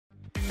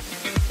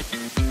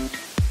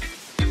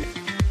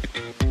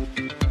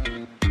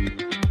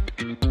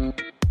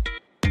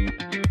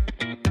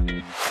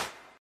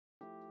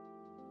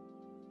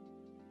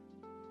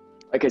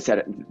like I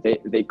said,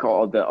 they call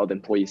all the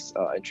employees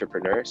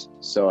entrepreneurs.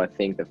 So I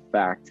think the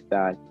fact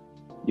that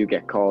you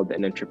get called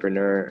an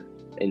entrepreneur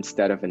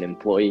instead of an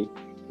employee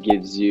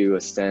gives you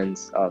a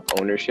sense of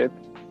ownership.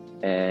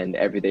 And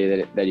every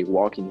day that you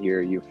walk in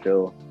here, you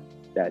feel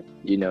that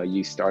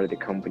you started the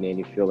company, and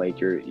you feel like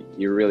you're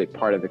really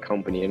part of the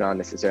company. You're not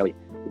necessarily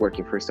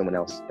working for someone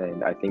else,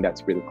 and I think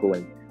that's really cool.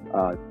 And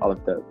all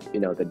of the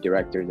the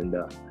directors and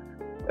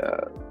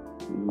the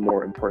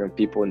more important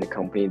people in the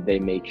company, they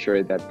make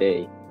sure that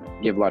they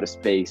give a lot of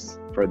space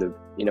for the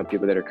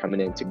people that are coming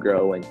in to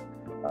grow and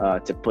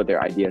to put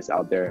their ideas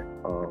out there.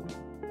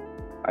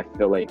 I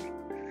feel like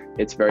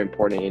it's very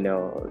important,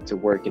 to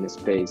work in a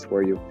space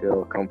where you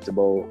feel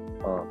comfortable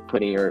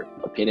putting your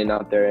opinion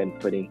out there and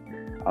putting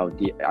out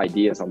the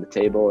ideas on the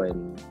table.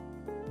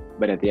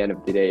 But at the end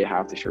of the day, you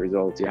have to show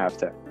results. You have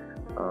to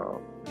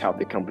help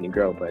the company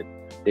grow. But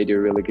they do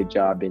a really good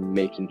job in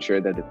making sure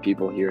that the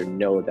people here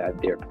know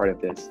that they're part of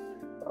this.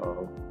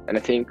 And I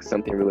think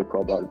something really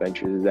cool about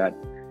Adventures is that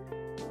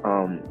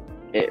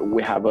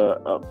we have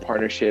a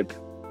partnership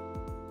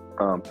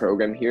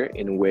program here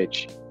in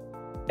which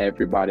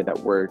everybody that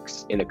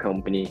works in a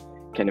company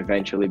can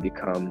eventually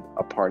become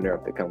a partner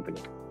of the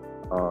company.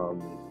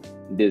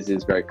 This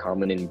is very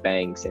common in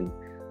banks and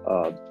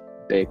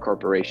big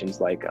corporations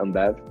like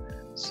Ambev.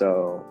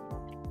 So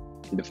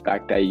the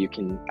fact that you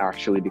can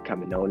actually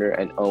become an owner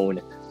and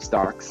own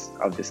stocks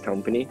of this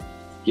company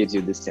gives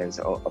you this sense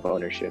of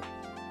ownership.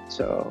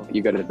 So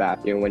you go to the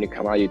bathroom, when you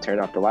come out, you turn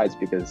off the lights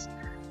because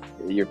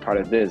you're part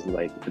of this.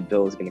 Like, the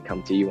bill is going to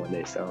come to you one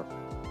day. So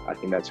I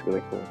think that's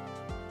really cool.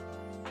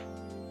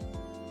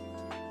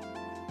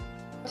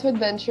 To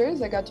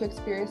Adventures, I got to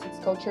experience its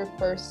culture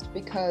first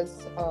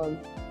because of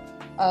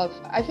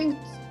I think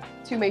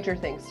two major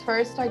things.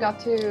 First, I got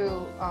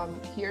to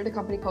hear the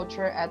company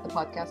culture at the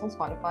podcast on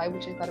Spotify,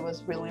 which I thought it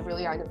was really,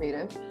 really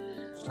innovative.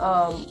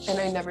 And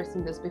I never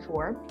seen this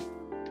before.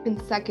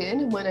 And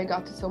second, when I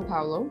got to São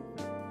Paulo,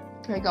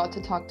 I got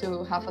to talk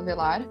to Rafa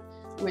Velar,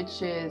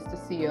 which is the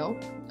CEO,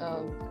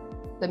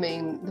 the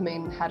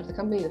main head of the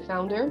company, the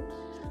founder,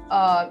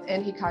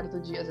 and Ricardo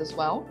Dias as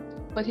well.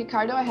 But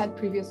Ricardo, I had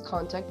previous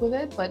contact with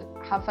it, but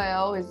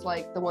Rafael is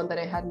like the one that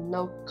I had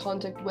no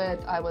contact with.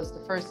 I was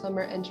the first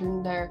summer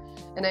entering there,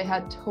 and I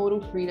had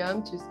total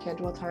freedom to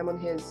schedule a time on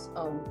his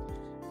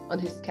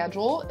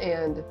schedule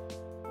and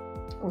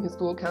on his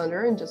Google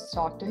Calendar and just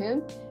talk to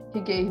him.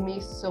 He gave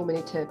me so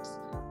many tips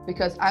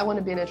because I want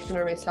to be an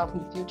entrepreneur myself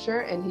in the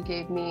future, and he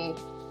gave me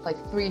like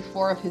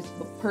 3-4 of his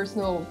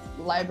personal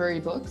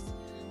library books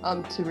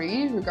to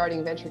read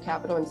regarding venture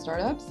capital and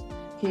startups.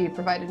 He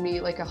provided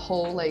me like a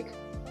whole like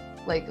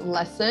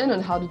lesson on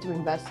how to do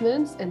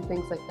investments and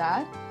things like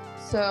that.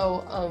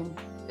 So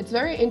it's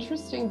very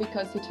interesting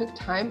because he took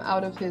time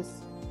out of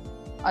his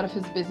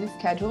busy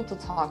schedule to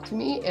talk to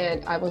me,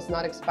 and I was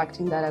not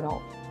expecting that at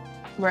all.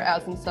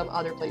 Whereas in some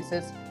other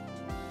places,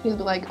 he'd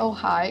be like, "Oh,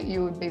 hi,"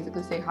 you would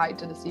basically say hi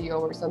to the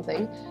CEO or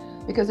something,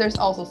 because there's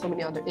also so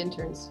many other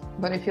interns.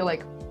 But I feel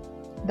like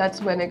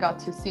that's when I got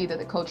to see that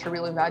the culture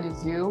really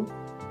values you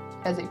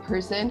as a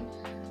person.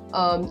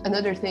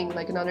 Another thing,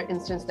 like another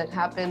instance that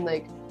happened,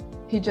 like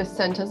he just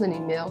sent us an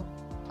email.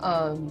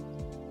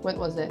 When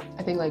was it?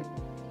 I think like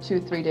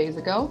 2-3 days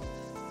ago.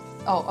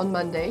 Oh, on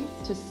Monday,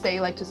 to say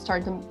like to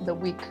start the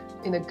week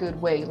in a good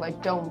way.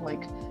 Like, don't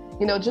like,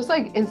 just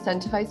like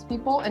incentivize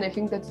people. And I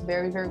think that's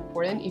very, very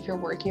important if you're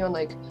working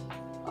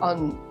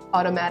on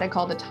automatic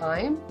all the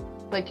time.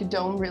 Like, you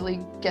don't really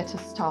get to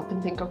stop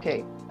and think,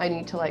 okay, I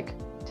need to like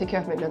take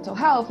care of my mental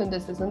health and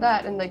this and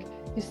that. And like,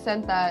 he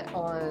sent that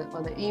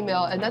on the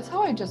email, and that's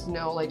how I just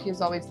know like he's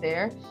always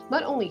there.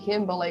 Not only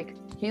him, but like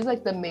he's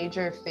like the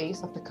major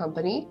face of the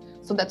company.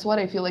 So that's what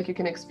I feel like you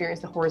can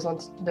experience the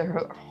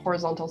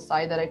horizontal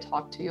side that I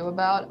talked to you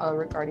about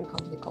regarding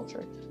company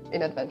culture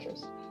in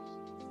Adventures.